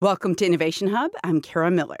Welcome to Innovation Hub. I'm Kara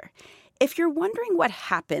Miller. If you're wondering what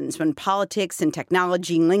happens when politics and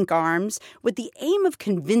technology link arms with the aim of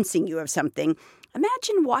convincing you of something,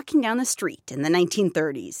 imagine walking down the street in the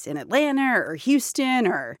 1930s in Atlanta or Houston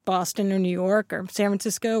or Boston or New York or San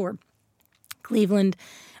Francisco or Cleveland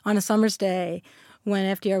on a summer's day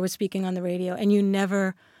when FDR was speaking on the radio, and you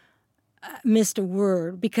never missed a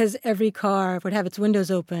word because every car would have its windows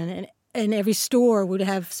open and every store would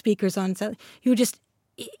have speakers on. So you would just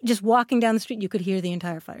walking down the street, you could hear the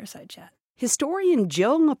entire fireside chat. Historian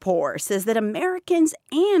Jill Lepore says that Americans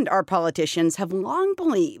and our politicians have long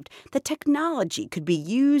believed that technology could be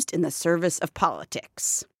used in the service of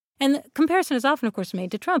politics. And the comparison is often, of course,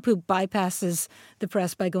 made to Trump, who bypasses the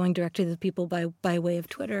press by going directly to the people by way of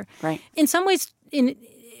Twitter. Right. In some ways,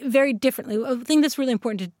 very differently. A thing that's really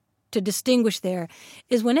important to distinguish there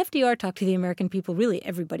is when FDR talked to the American people, really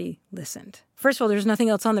everybody listened. First of all, there's nothing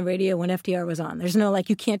else on the radio when FDR was on. There's no,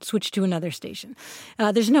 you can't switch to another station.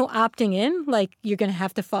 There's no opting in, you're going to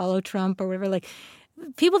have to follow Trump or whatever.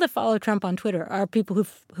 People that follow Trump on Twitter are people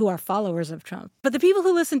who are followers of Trump. But the people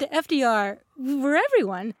who listen to FDR were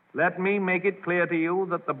everyone. Let me make it clear to you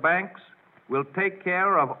that the banks will take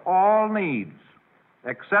care of all needs,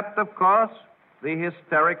 except, of course, the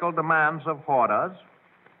hysterical demands of hoarders.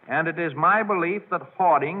 And it is my belief that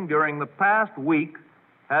hoarding during the past week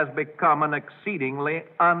has become an exceedingly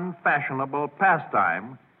unfashionable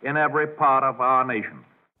pastime in every part of our nation.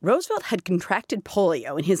 Roosevelt had contracted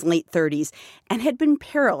polio in his late 30s and had been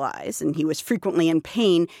paralyzed, and he was frequently in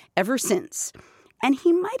pain ever since. And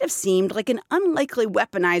he might have seemed like an unlikely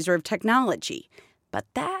weaponizer of technology, but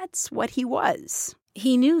that's what he was.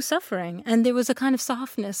 He knew suffering, and there was a kind of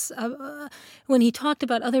softness. When he talked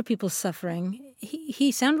about other people's suffering,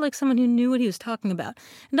 he sounded like someone who knew what he was talking about.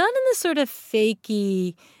 Not in this sort of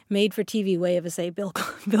fakey, made-for-TV way of, say, Bill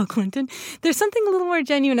Clinton. There's something a little more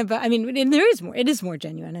genuine about, and there is more. It is more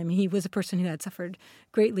genuine. He was a person who had suffered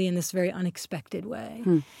greatly in this very unexpected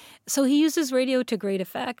way. So he uses radio to great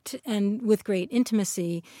effect and with great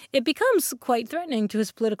intimacy. It becomes quite threatening to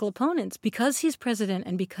his political opponents because he's president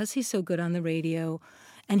and because he's so good on the radio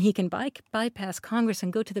and he can bypass Congress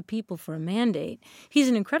and go to the people for a mandate. He's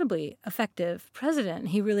an incredibly effective president.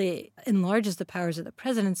 He really enlarges the powers of the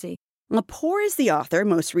presidency. Lepore is the author,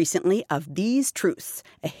 most recently, of These Truths,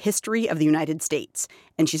 A History of the United States,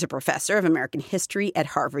 and she's a professor of American history at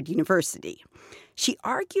Harvard University. She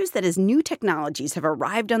argues that as new technologies have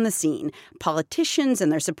arrived on the scene, politicians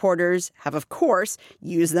and their supporters have, of course,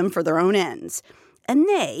 used them for their own ends. And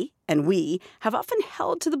they, and we, have often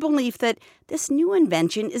held to the belief that this new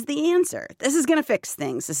invention is the answer. This is going to fix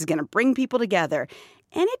things. This is going to bring people together.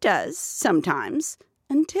 And it does, sometimes,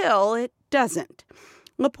 until it doesn't.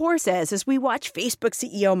 Lepore says as we watch Facebook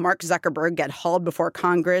CEO Mark Zuckerberg get hauled before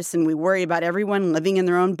Congress and we worry about everyone living in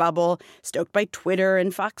their own bubble, stoked by Twitter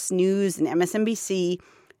and Fox News and MSNBC,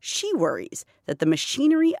 she worries that the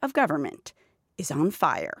machinery of government is on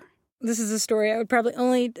fire. This is a story I would probably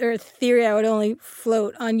a theory I would only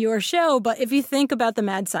float on your show, but if you think about the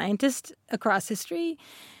mad scientist across history,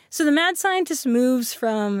 so the mad scientist moves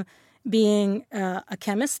from being a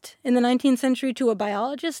chemist in the 19th century to a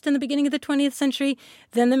biologist in the beginning of the 20th century.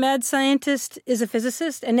 Then the mad scientist is a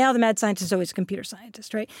physicist, and now the mad scientist is always a computer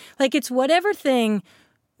scientist, right? It's whatever thing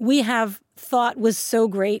we have thought was so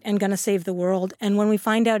great and going to save the world, and when we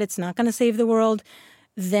find out it's not going to save the world,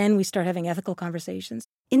 then we start having ethical conversations.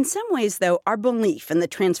 In some ways, though, our belief in the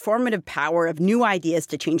transformative power of new ideas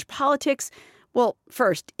to change politics, well,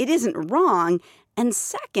 first, it isn't wrong, and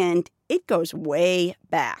second, it goes way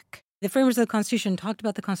back. The framers of the Constitution talked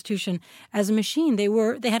about the Constitution as a machine.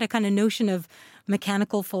 They had a kind of notion of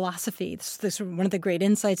mechanical philosophy. This is one of the great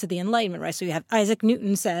insights of the Enlightenment, right? So you have Isaac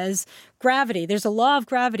Newton says, gravity, there's a law of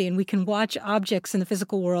gravity, and we can watch objects in the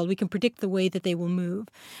physical world. We can predict the way that they will move.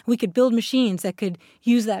 We could build machines that could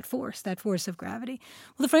use that force of gravity.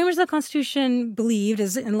 Well, the framers of the Constitution believed,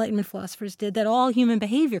 as Enlightenment philosophers did, that all human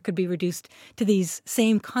behavior could be reduced to these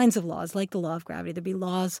same kinds of laws, like the law of gravity. There'd be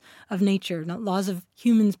laws of nature, not laws of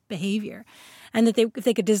humans' behavior. And that if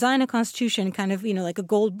they could design a constitution kind of, like a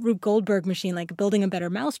Rube Goldberg machine, like building a better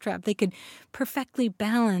mousetrap, they could perfectly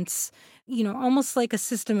balance, almost like a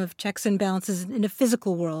system of checks and balances in a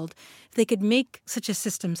physical world. If they could make such a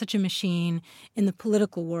system, such a machine in the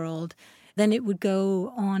political world, then it would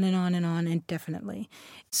go on and on and on indefinitely.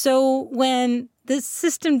 So when the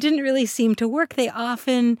system didn't really seem to work, they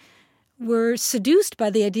often were seduced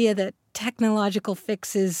by the idea that technological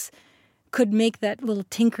fixes could make that little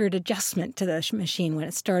tinkered adjustment to the machine when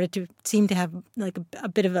it started to seem to have a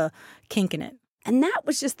bit of a kink in it. And that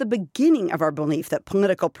was just the beginning of our belief that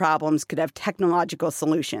political problems could have technological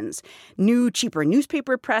solutions. New, cheaper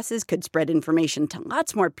newspaper presses could spread information to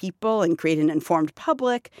lots more people and create an informed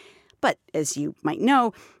public. But as you might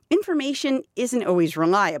know, information isn't always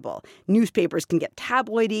reliable. Newspapers can get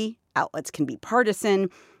tabloidy, outlets can be partisan.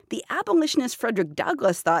 The abolitionist Frederick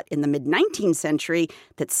Douglass thought in the mid-19th century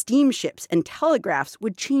that steamships and telegraphs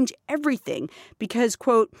would change everything because,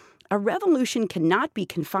 quote, a revolution cannot be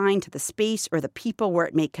confined to the space or the people where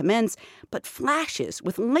it may commence, but flashes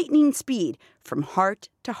with lightning speed from heart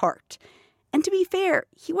to heart. And to be fair,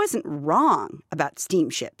 he wasn't wrong about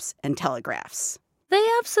steamships and telegraphs. They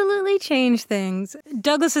absolutely change things.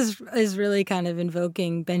 Douglass is really kind of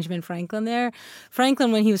invoking Benjamin Franklin there.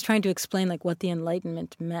 Franklin, when he was trying to explain like what the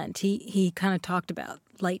Enlightenment meant, he kind of talked about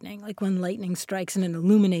lightning, like when lightning strikes and it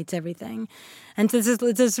illuminates everything. And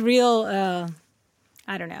this real,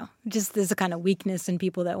 I don't know, just there's a kind of weakness in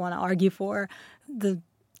people that want to argue for the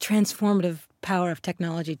transformative power of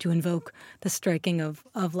technology to invoke the striking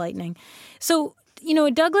of lightning. So,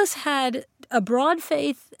 Douglass had a broad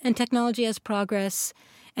faith in technology as progress,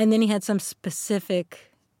 and then he had some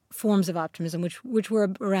specific forms of optimism, which were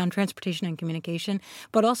around transportation and communication,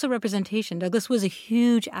 but also representation. Douglass was a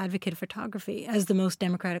huge advocate of photography as the most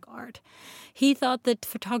democratic art. He thought that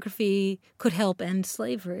photography could help end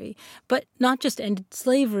slavery, but not just end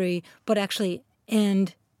slavery, but actually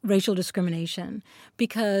end racial discrimination.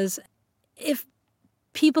 Because if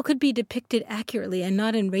people could be depicted accurately and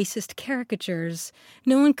not in racist caricatures,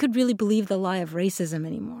 no one could really believe the lie of racism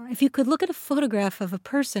anymore. If you could look at a photograph of a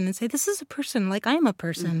person and say, this is a person like I am a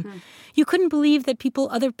person, you couldn't believe that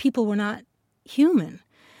other people were not human.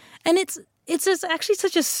 And it's actually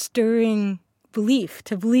such a stirring belief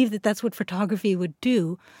to believe that that's what photography would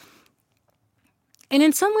do. And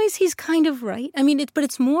in some ways, he's kind of right. I mean, but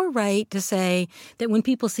it's more right to say that when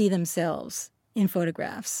people see themselves in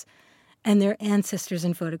photographs, and their ancestors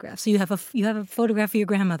in photographs. So you have a photograph of your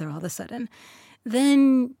grandmother all of a sudden.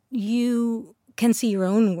 Then you can see your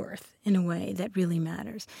own worth in a way that really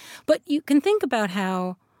matters. But you can think about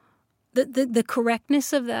how the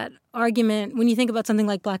correctness of that argument when you think about something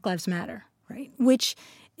like Black Lives Matter, right? Which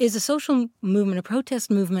is a social movement, a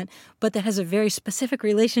protest movement, but that has a very specific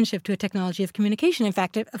relationship to a technology of communication. In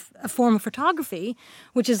fact, a form of photography,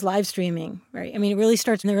 which is live streaming, right? I mean, it really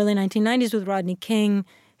starts in the early 1990s with Rodney King,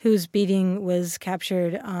 whose beating was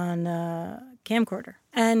captured on a camcorder.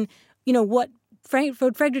 And, what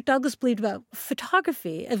Frederick Douglass believed about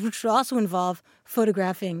photography, which would also involve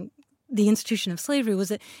photographing the institution of slavery, was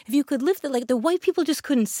that if you could lift it, like the white people just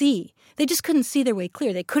couldn't see. They just couldn't see their way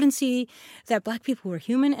clear. They couldn't see that Black people were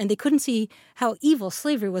human, and they couldn't see how evil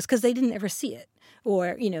slavery was because they didn't ever see it.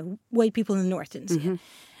 Or, white people in the North didn't see it.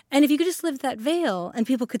 And if you could just lift that veil and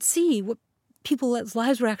people could see what people's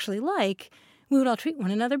lives were actually like, we would all treat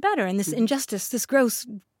one another better. And this injustice, this gross,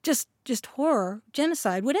 just horror,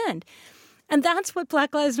 genocide would end. And that's what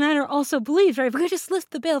Black Lives Matter also believes, right? If we could just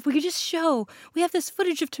lift the veil, if we could just show, we have this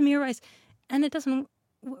footage of Tamir Rice, and it doesn't,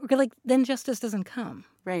 then justice doesn't come.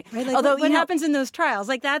 Right. Like although what happens in those trials,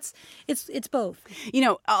 it's both.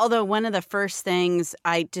 Although one of the first things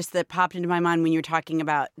that popped into my mind when you were talking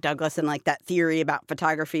about Douglass and like that theory about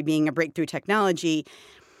photography being a breakthrough technology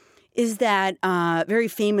is that very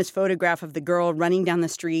famous photograph of the girl running down the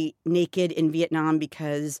street naked in Vietnam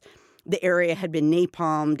because the area had been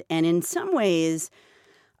napalmed. And in some ways,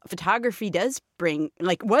 photography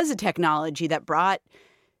was a technology that brought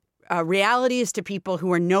realities to people who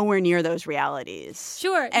were nowhere near those realities.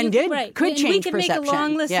 Sure. And could change perception. We could make a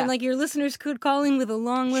long list, and like your listeners could call in with a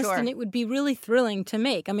long list, and it would be really thrilling to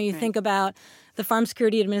make. I mean, you think about the Farm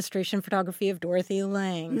Security Administration photography of Dorothy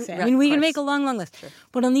Lang. I mean, we can make a long list. Sure.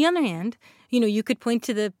 But on the other hand, you could point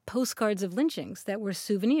to the postcards of lynchings that were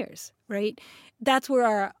souvenirs, right? That's where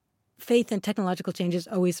our faith in technological change is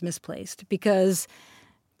always misplaced because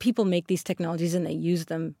people make these technologies and they use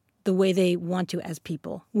them the way they want to as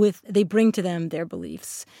people. They bring to them their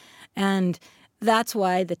beliefs. And that's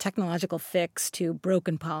why the technological fix to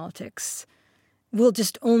broken politics will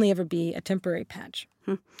just only ever be a temporary patch.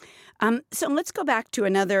 So let's go back to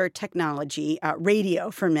another technology,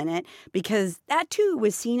 radio, for a minute, because that, too,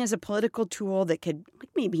 was seen as a political tool that could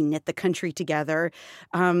maybe knit the country together.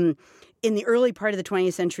 In the early part of the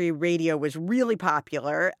 20th century, radio was really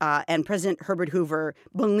popular, and President Herbert Hoover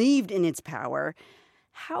believed in its power.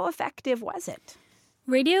 How effective was it?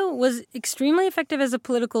 Radio was extremely effective as a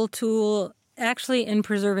political tool, actually, in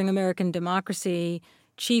preserving American democracy,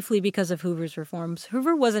 chiefly because of Hoover's reforms.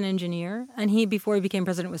 Hoover was an engineer, and before he became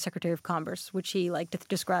president, was Secretary of Commerce, which he liked to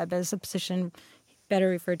describe as a position better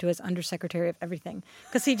referred to as undersecretary of everything,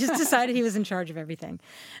 because he just decided he was in charge of everything.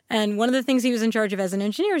 And one of the things he was in charge of as an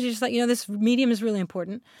engineer is he just thought, this medium is really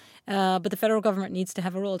important, but the federal government needs to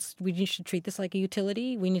have a role. We should treat this like a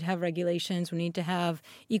utility. We need to have regulations. We need to have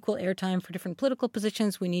equal airtime for different political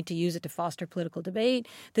positions. We need to use it to foster political debate.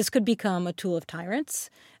 This could become a tool of tyrants,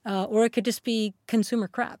 or it could just be consumer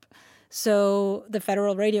crap. So the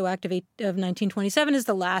Federal Radio Act of 1927 is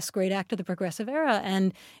the last great act of the Progressive Era,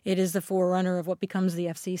 and it is the forerunner of what becomes the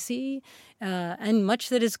FCC. And much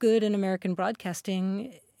that is good in American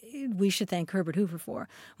broadcasting, we should thank Herbert Hoover for.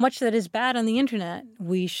 Much that is bad on the Internet,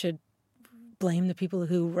 we should blame the people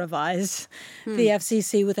who revised the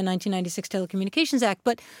FCC with the 1996 Telecommunications Act.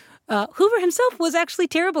 But Hoover himself was actually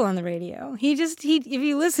terrible on the radio. If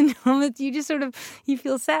you listen to him, you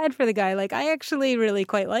feel sad for the guy. Like, I actually really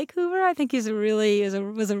quite like Hoover. I think was a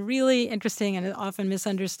really interesting and often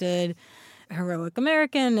misunderstood heroic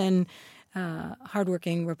American and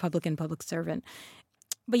hardworking Republican public servant.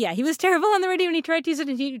 But yeah, he was terrible on the radio, and he tried to use it,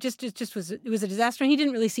 and it was a disaster, and he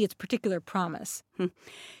didn't really see its particular promise.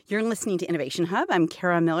 You're listening to Innovation Hub. I'm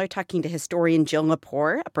Kara Miller, talking to historian Jill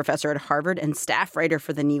Lepore, a professor at Harvard and staff writer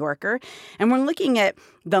for The New Yorker. And we're looking at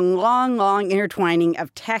the long intertwining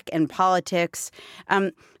of tech and politics.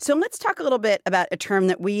 So let's talk a little bit about a term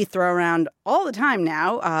that we throw around all the time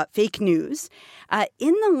now, fake news.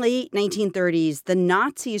 In the late 1930s, the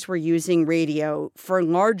Nazis were using radio for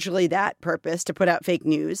largely that purpose, to put out fake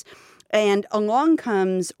news. And along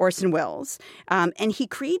comes Orson Welles, and he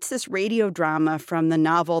creates this radio drama from the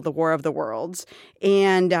novel The War of the Worlds,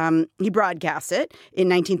 and he broadcasts it in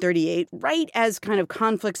 1938, right as kind of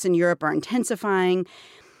conflicts in Europe are intensifying.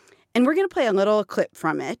 And we're going to play a little clip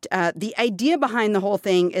from it. The idea behind the whole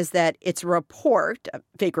thing is that it's a report, a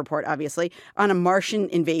fake report, obviously, on a Martian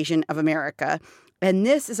invasion of America. And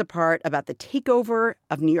this is a part about the takeover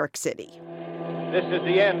of New York City. This is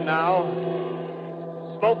the end now.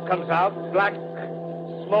 Smoke comes out, black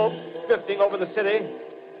smoke drifting over the city.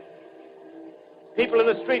 People in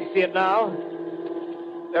the streets see it now.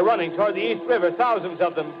 They're running toward the East River, thousands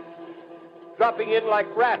of them, dropping in like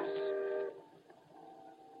rats.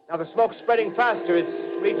 Now the smoke's spreading faster.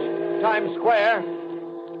 It's reached Times Square.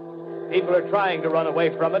 People are trying to run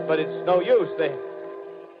away from it, but it's no use. They're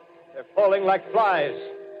falling like flies.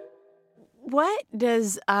 What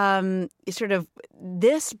does sort of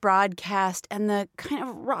this broadcast and the kind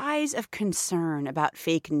of rise of concern about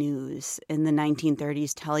fake news in the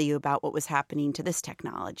 1930s tell you about what was happening to this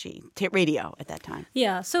technology, radio at that time?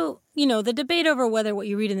 Yeah. So, the debate over whether what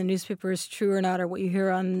you read in the newspaper is true or not, or what you hear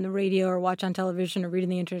on the radio or watch on television or read in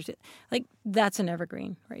the internet, that's an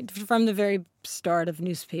evergreen, right? From the very start of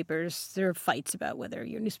newspapers, there are fights about whether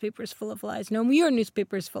your newspaper is full of lies. No, your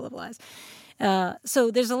newspaper is full of lies. So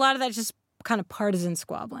there's a lot of that just kind of partisan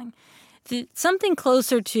squabbling. Something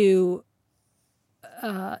closer to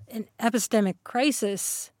an epistemic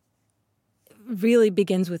crisis really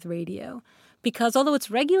begins with radio. Because although it's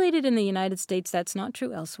regulated in the United States, that's not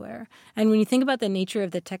true elsewhere. And when you think about the nature of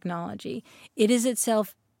the technology, it is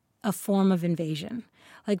itself a form of invasion.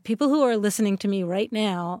 Like, people who are listening to me right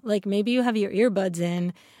now, like, maybe you have your earbuds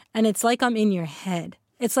in, and it's like I'm in your head.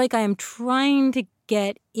 It's like I am trying to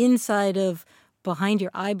get inside of behind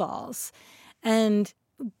your eyeballs. And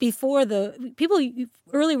before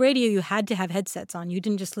early radio, you had to have headsets on. You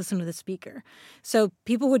didn't just listen to the speaker. So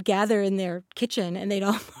people would gather in their kitchen and they'd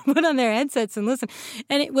all put on their headsets and listen.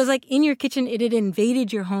 And it was like in your kitchen, it had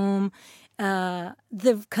invaded your home.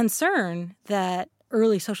 The concern that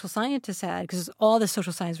early social scientists had, because all the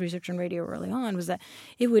social science research on radio early on, was that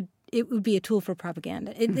it would be a tool for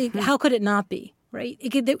propaganda. How could it not be, right?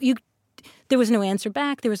 There was no answer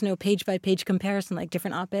back. There was no page-by-page comparison, like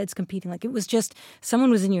different op-eds competing. Like, it was just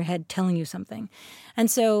someone was in your head telling you something.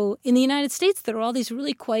 And so in the United States, there are all these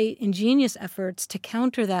really quite ingenious efforts to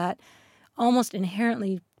counter that almost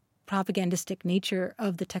inherently propagandistic nature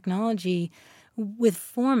of the technology with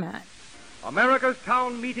format. America's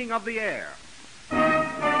Town Meeting of the Air.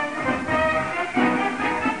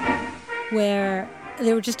 Where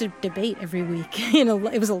there was just a debate every week.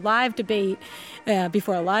 It was a live debate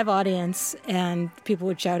before a live audience, and people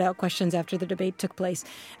would shout out questions after the debate took place.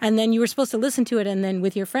 And then you were supposed to listen to it and then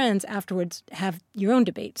with your friends afterwards have your own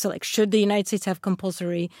debate. So, like, should the United States have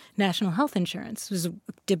compulsory national health insurance? It was a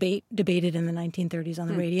debated in the 1930s on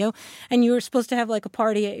the radio. And you were supposed to have, like, a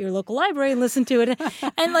party at your local library and listen to it.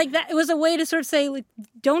 And, like, that, it was a way to sort of say, like,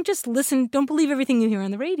 don't just listen, don't believe everything you hear on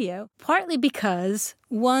the radio. Partly because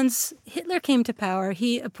once Hitler came to power,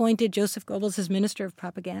 he appointed Joseph Goebbels as Minister of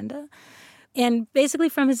Propaganda. And basically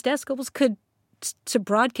from his desk, Goebbels could to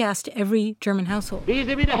broadcast to every German household.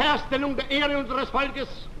 Diese Wiederherstellung der Ehre unseres Volkes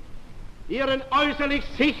ihren äußerlich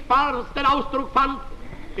sichtbarsten Ausdruck fand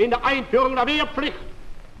in der Einführung der Wehrpflicht,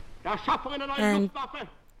 der Schaffung einer neuen Luftwaffe.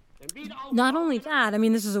 Not only that, I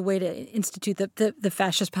mean, this is a way to institute the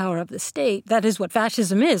fascist power of the state. That is what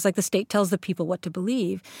fascism is. Like, the state tells the people what to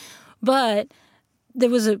believe. But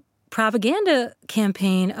there was a propaganda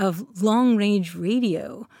campaign of long-range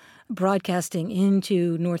radio broadcasting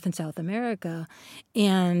into North and South America.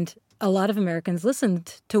 And a lot of Americans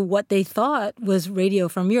listened to what they thought was radio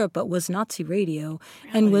from Europe, but was Nazi radio,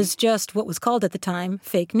 and was just what was called at the time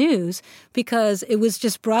fake news, because it was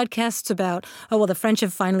just broadcasts about, oh, well, the French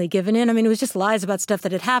have finally given in. I mean, it was just lies about stuff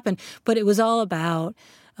that had happened, but it was all about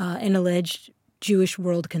an alleged Jewish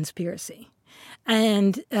world conspiracy.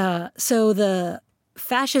 And so the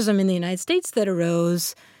fascism in the United States that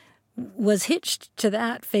arose was hitched to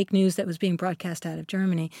that fake news that was being broadcast out of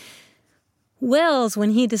Germany. Wells,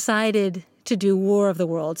 when he decided to do War of the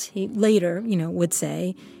Worlds, he later, would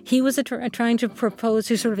say he was trying to propose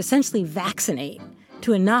to sort of essentially vaccinate,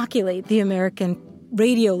 to inoculate the American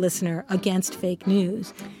radio listener against fake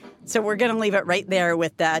news. So we're going to leave it right there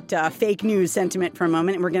with that fake news sentiment for a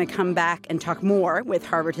moment, and we're going to come back and talk more with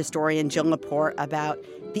Harvard historian Jill Lepore about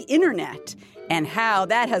the Internet and how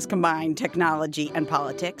that has combined technology and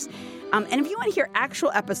politics. And if you want to hear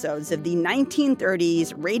actual episodes of the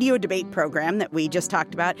 1930s radio debate program that we just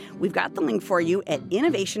talked about, we've got the link for you at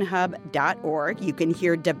innovationhub.org. You can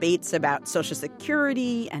hear debates about Social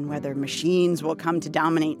Security and whether machines will come to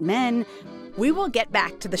dominate men. We will get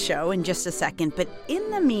back to the show in just a second, but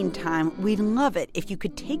in the meantime, we'd love it if you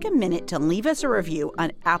could take a minute to leave us a review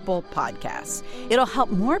on Apple Podcasts. It'll help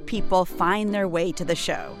more people find their way to the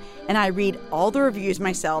show. And I read all the reviews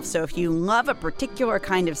myself, so if you love a particular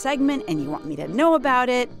kind of segment and you want me to know about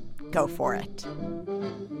it, go for it.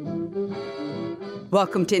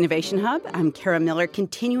 Welcome to Innovation Hub. I'm Kara Miller,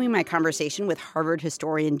 continuing my conversation with Harvard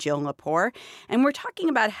historian Jill Lepore. And we're talking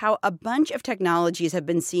about how a bunch of technologies have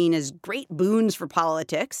been seen as great boons for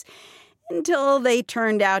politics until they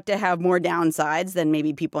turned out to have more downsides than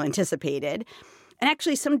maybe people anticipated. And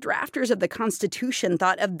actually, some drafters of the Constitution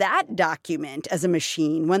thought of that document as a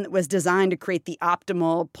machine, one that was designed to create the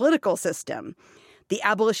optimal political system. The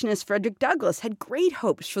abolitionist Frederick Douglass had great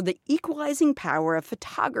hopes for the equalizing power of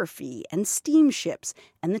photography and steamships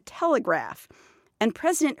and the telegraph. And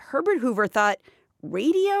President Herbert Hoover thought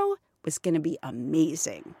radio was going to be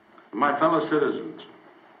amazing. My fellow citizens,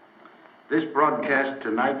 this broadcast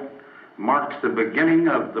tonight marks the beginning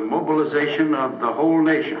of the mobilization of the whole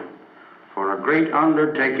nation for a great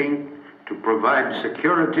undertaking to provide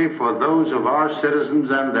security for those of our citizens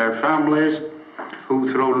and their families who,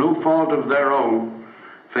 through no fault of their own,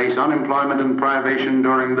 face unemployment and privation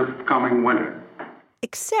during the coming winter.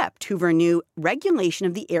 Except Hoover knew regulation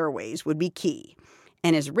of the airways would be key.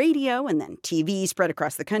 And as radio and then TV spread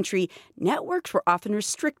across the country, networks were often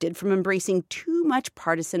restricted from embracing too much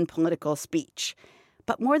partisan political speech.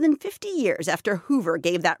 But more than 50 years after Hoover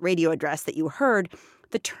gave that radio address that you heard,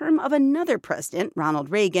 the term of another president, Ronald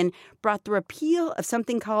Reagan, brought the repeal of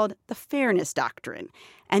something called the Fairness Doctrine,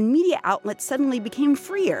 and media outlets suddenly became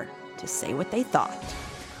freer to say what they thought.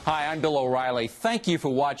 Hi, I'm Bill O'Reilly. Thank you for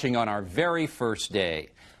watching on our very first day.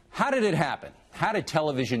 How did it happen? How did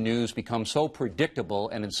television news become so predictable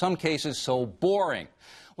and in some cases so boring?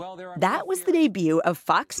 Well, that was the debut of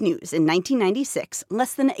Fox News in 1996,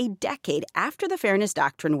 less than a decade after the Fairness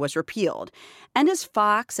Doctrine was repealed. And as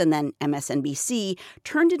Fox and then MSNBC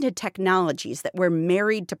turned into technologies that were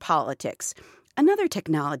married to politics, another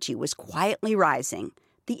technology was quietly rising: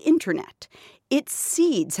 the Internet. Its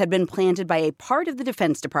seeds had been planted by a part of the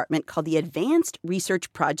Defense Department called the Advanced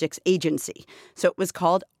Research Projects Agency, so it was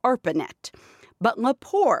called ARPANET. But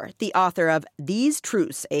Lepore, the author of These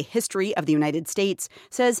Truths, A History of the United States,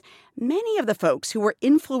 says many of the folks who were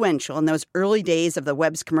influential in those early days of the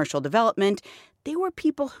web's commercial development, they were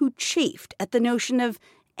people who chafed at the notion of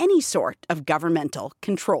any sort of governmental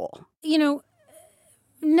control. No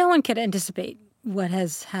one could anticipate what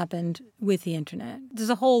has happened with the Internet. There's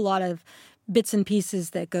a whole lot of bits and pieces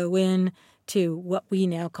that go in to what we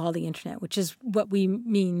now call the Internet, which is what we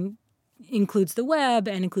mean includes the web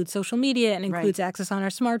and includes social media and includes access on our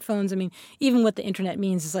smartphones. I mean, even what the Internet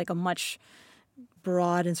means is like a much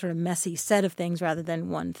broad and sort of messy set of things rather than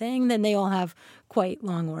one thing. Then they all have quite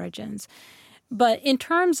long origins. But in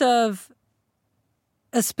terms of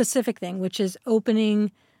a specific thing, which is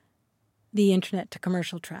opening the Internet to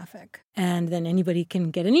commercial traffic, and then anybody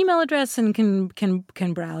can get an email address and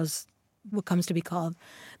can browse what comes to be called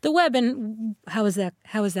the web. And how is that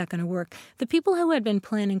going to work? The people who had been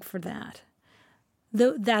planning for that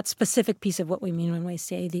specific piece of what we mean when we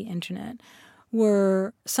say the Internet,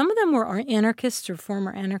 some of them were anarchists or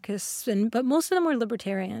former anarchists, but most of them were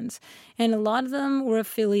libertarians. And a lot of them were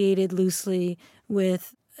affiliated loosely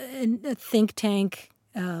with a think tank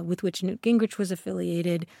with which Newt Gingrich was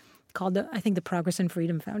affiliated, called, I think, the Progress and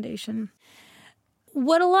Freedom Foundation.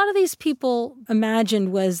 What a lot of these people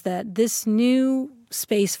imagined was that this new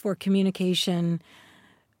space for communication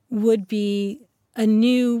would be a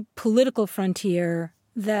new political frontier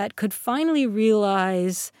that could finally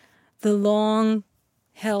realize the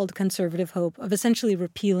long-held conservative hope of essentially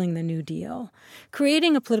repealing the New Deal,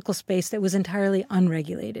 creating a political space that was entirely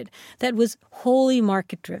unregulated, that was wholly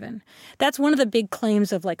market-driven. That's one of the big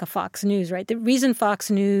claims of like a Fox News, right? The reason Fox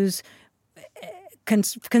News,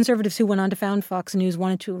 conservatives who went on to found Fox News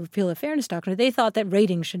wanted to repeal the fairness doctrine, they thought that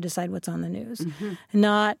ratings should decide what's on the news,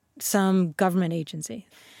 not some government agency.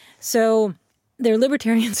 So they're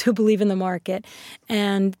libertarians who believe in the market,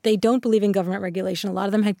 and they don't believe in government regulation. A lot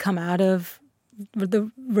of them had come out of the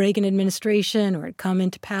Reagan administration or had come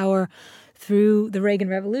into power through the Reagan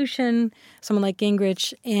Revolution, someone like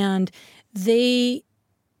Gingrich, and they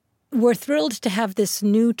were thrilled to have this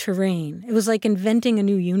new terrain. It was like inventing a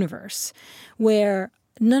new universe where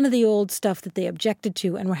none of the old stuff that they objected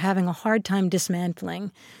to and were having a hard time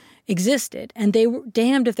dismantling existed, and they were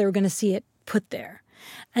damned if they were going to see it put there.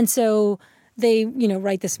 And so they,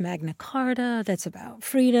 write this Magna Carta that's about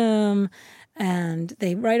freedom, and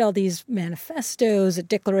they write all these manifestos, a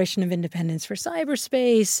Declaration of Independence for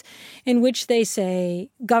cyberspace, in which they say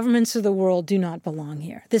governments of the world do not belong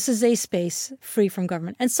here. This is a space free from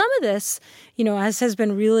government. And some of this, as has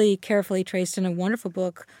been really carefully traced in a wonderful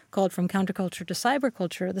book called From Counterculture to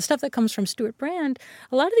Cyberculture, the stuff that comes from Stuart Brand,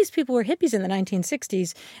 a lot of these people were hippies in the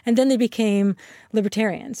 1960s, and then they became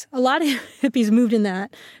libertarians. A lot of hippies moved in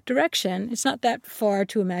that direction. It's not that far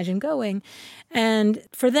to imagine going. And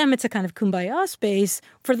for them, it's a kind of kumbaya space.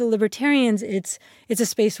 For the libertarians, it's a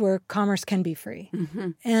space where commerce can be free.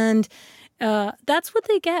 And that's what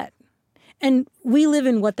they get. And we live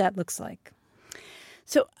in what that looks like.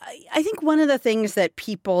 So I think one of the things that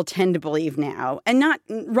people tend to believe now, and not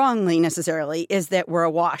wrongly necessarily, is that we're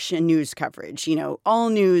awash in news coverage, all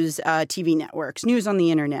news, TV networks, news on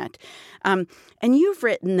the internet. And you've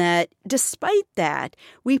written that despite that,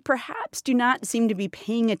 we perhaps do not seem to be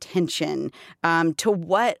paying attention to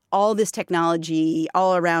what all this technology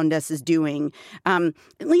all around us is doing, at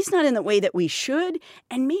least not in the way that we should,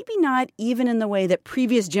 and maybe not even in the way that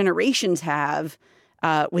previous generations have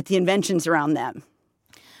with the inventions around them.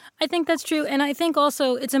 I think that's true. And I think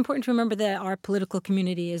also it's important to remember that our political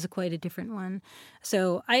community is quite a different one.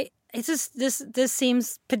 So this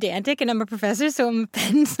seems pedantic, and I'm a professor, so I'm a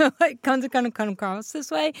pen, so it kind of come across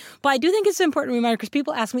this way. But I do think it's an important reminder because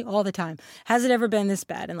people ask me all the time, has it ever been this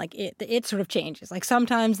bad? And like it sort of changes. Like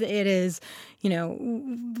sometimes the it is,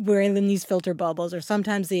 we're in these filter bubbles, or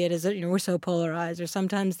sometimes the it is, we're so polarized, or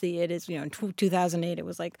sometimes the it is, in 2008 it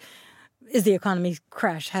was like, is the economy has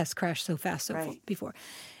crashed so fast before.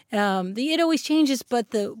 The it always changes,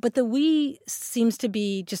 but the we seems to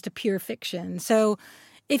be just a pure fiction. So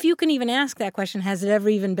if you can even ask that question, has it ever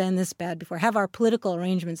even been this bad before? Have our political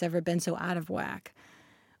arrangements ever been so out of whack?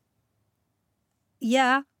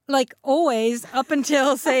 Yeah, like always, up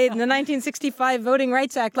until, say, the 1965 Voting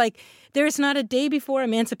Rights Act. Like there's not a day before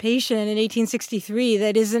emancipation in 1863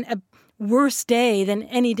 that isn't a worse day than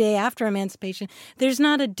any day after emancipation. There's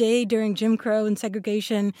not a day during Jim Crow and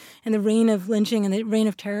segregation and the reign of lynching and the reign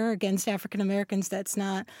of terror against African Americans that's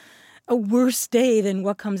not a worse day than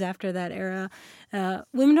what comes after that era.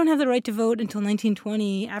 Women don't have the right to vote until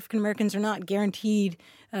 1920. African Americans are not guaranteed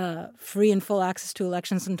free and full access to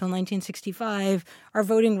elections until 1965. Our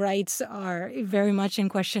voting rights are very much in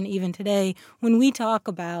question even today. When we talk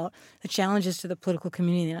about the challenges to the political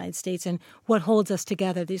community in the United States and what holds us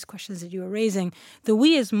together, these questions that you were raising, the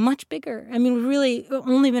we is much bigger. I mean, we've really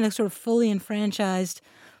only been a sort of fully enfranchised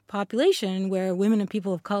population where women and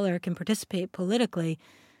people of color can participate politically,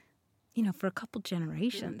 for a couple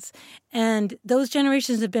generations. And those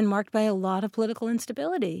generations have been marked by a lot of political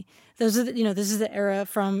instability. Those are, this is the era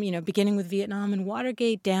from, beginning with Vietnam and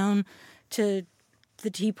Watergate down to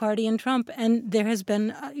the Tea Party and Trump. And there has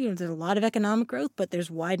been, there's a lot of economic growth, but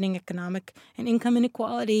there's widening economic and income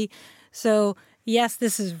inequality. So yes,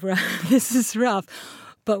 this is rough,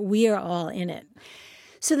 but we are all in it.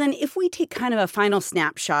 So then if we take kind of a final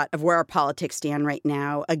snapshot of where our politics stand right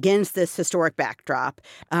now against this historic backdrop,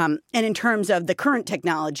 and in terms of the current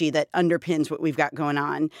technology that underpins what we've got going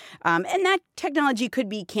on, and that technology could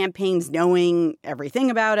be campaigns knowing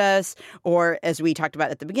everything about us, or as we talked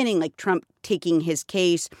about at the beginning, like Trump taking his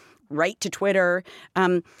case right to Twitter.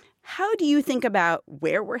 How do you think about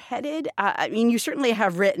where we're headed? I mean, you certainly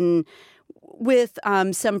have written with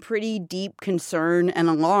some pretty deep concern and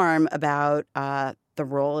alarm about the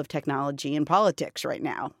role of technology in politics right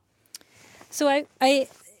now. So I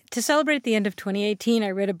to celebrate the end of 2018,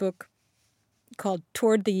 I read a book called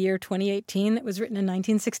Toward the Year 2018 that was written in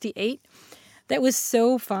 1968. That was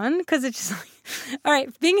so fun because it's just like, all right,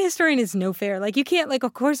 being a historian is no fair. Like, you can't, like,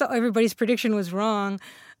 of course, everybody's prediction was wrong.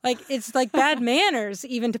 Like, it's like bad manners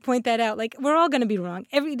even to point that out. Like, we're all going to be wrong.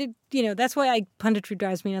 That's why punditry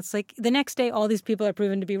drives me nuts. Like, the next day, all these people are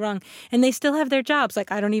proven to be wrong, and they still have their jobs.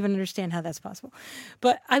 Like, I don't even understand how that's possible.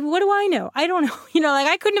 But what do I know? I don't know.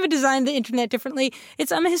 I couldn't have designed the internet differently.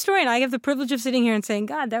 I'm a historian. I have the privilege of sitting here and saying,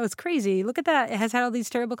 God, that was crazy. Look at that. It has had all these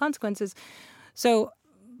terrible consequences. So,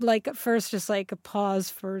 like, at first, just like a pause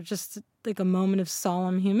for just like a moment of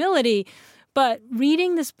solemn humility. But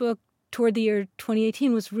reading this book Toward the Year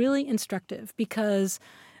 2018 was really instructive because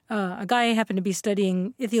a guy I happened to be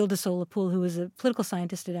studying, Ithiel de Sola-Pool, who was a political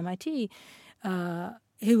scientist at MIT,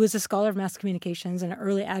 who was a scholar of mass communications and an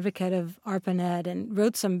early advocate of ARPANET and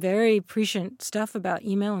wrote some very prescient stuff about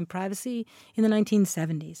email and privacy in the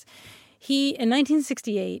 1970s. He, in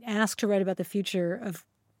 1968, asked to write about the future of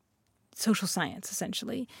social science,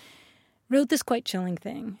 essentially, wrote this quite chilling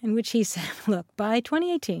thing in which he said, look, by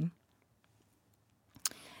 2018,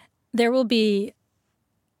 there will be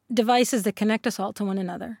devices that connect us all to one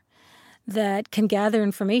another that can gather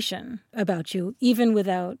information about you even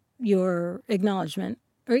without your acknowledgement,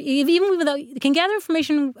 or can gather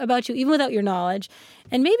information about you even without your knowledge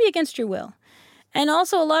and maybe against your will. And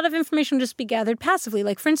also a lot of information will just be gathered passively.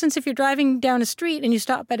 Like, for instance, if you're driving down a street and you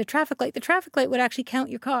stop at a traffic light, the traffic light would actually count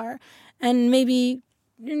your car and maybe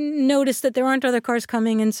notice that there aren't other cars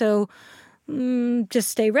coming, and so just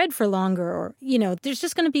stay red for longer. Or, there's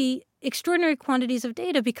just going to be extraordinary quantities of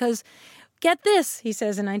data because, get this, he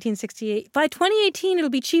says in 1968, by 2018, it'll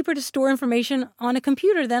be cheaper to store information on a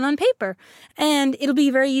computer than on paper. And it'll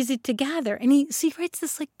be very easy to gather. And he writes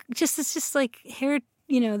this hair,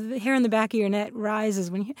 the hair on the back of your neck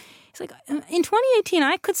rises when he's like, in 2018,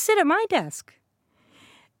 I could sit at my desk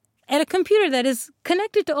at a computer that is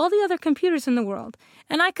connected to all the other computers in the world.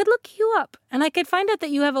 And I could look you up, and I could find out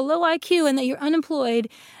that you have a low IQ and that you're unemployed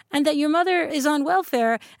and that your mother is on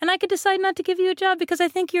welfare, and I could decide not to give you a job because I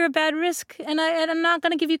think you're a bad risk and I'm not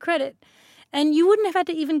going to give you credit. And you wouldn't have had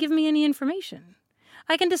to even give me any information.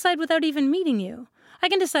 I can decide without even meeting you. I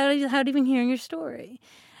can decide without even hearing your story.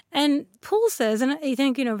 And Poole says, and I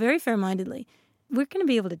think, very fair-mindedly, we're going to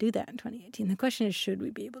be able to do that in 2018. The question is, should we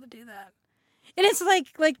be able to do that? And it's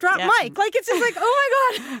like drop mic. Like, it's just like, oh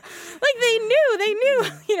my God. Like, they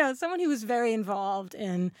knew. Someone who was very involved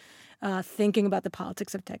in thinking about the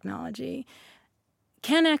politics of technology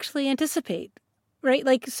can actually anticipate, right?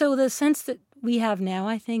 Like, so the sense that we have now,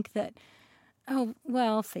 I think that, oh,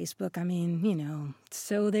 well, Facebook,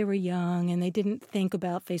 so they were young and they didn't think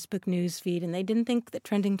about Facebook newsfeed and they didn't think that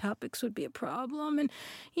trending topics would be a problem. And,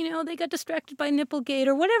 they got distracted by Nipplegate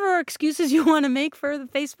or whatever excuses you want to make for the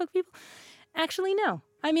Facebook people. Actually, no.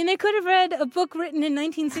 They could have read a book written in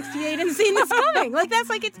 1968 and seen this coming.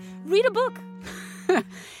 Read a book.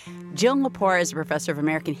 Jill Lepore is a professor of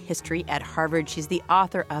American history at Harvard. She's the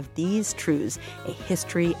author of These Truths, A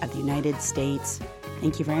History of the United States.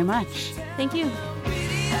 Thank you very much. Thank you.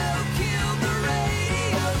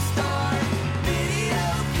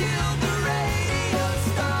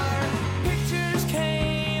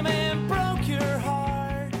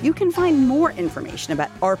 You can find more information about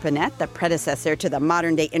ARPANET, the predecessor to the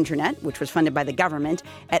modern-day internet, which was funded by the government,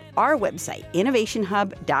 at our website,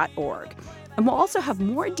 innovationhub.org. And we'll also have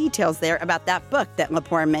more details there about that book that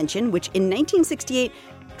Lepore mentioned, which in 1968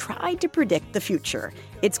 tried to predict the future.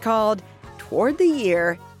 It's called Toward the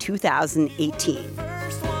Year 2018.